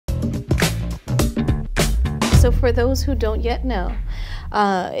So for those who don't yet know,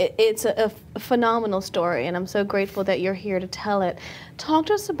 it's a phenomenal story, and I'm so grateful that you're here to tell it. Talk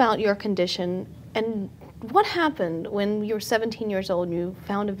to us about your condition and what happened when you were 17 years old and you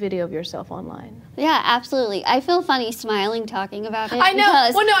found a video of yourself online. Yeah, absolutely. I feel funny smiling talking about it. I know.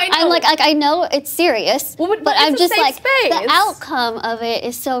 Because well, no, I know. I'm like I know it's serious, well, but I'm just like, space. The outcome of it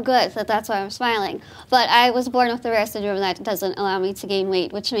is so good that that's why I'm smiling. But I was born with the rare syndrome that doesn't allow me to gain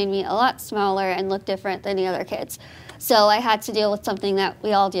weight, which made me a lot smaller and look different than the other kids. So I had to deal with something that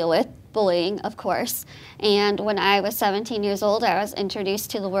we all deal with, bullying, of course. And when I was 17 years old, I was introduced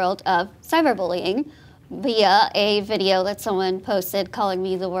to the world of cyberbullying via a video that someone posted calling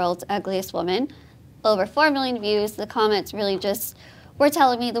me the world's ugliest woman. Over 4 million views. The comments really just were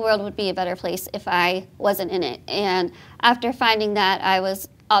telling me the world would be a better place if I wasn't in it. And after finding that, I was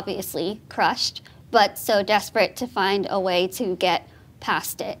obviously crushed, but so desperate to find a way to get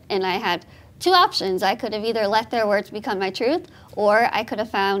past it. And I had two options. I could have either let their words become my truth, or I could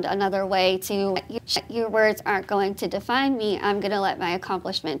have found another way to, your words aren't going to define me, I'm going to let my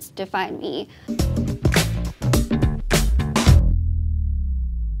accomplishments define me.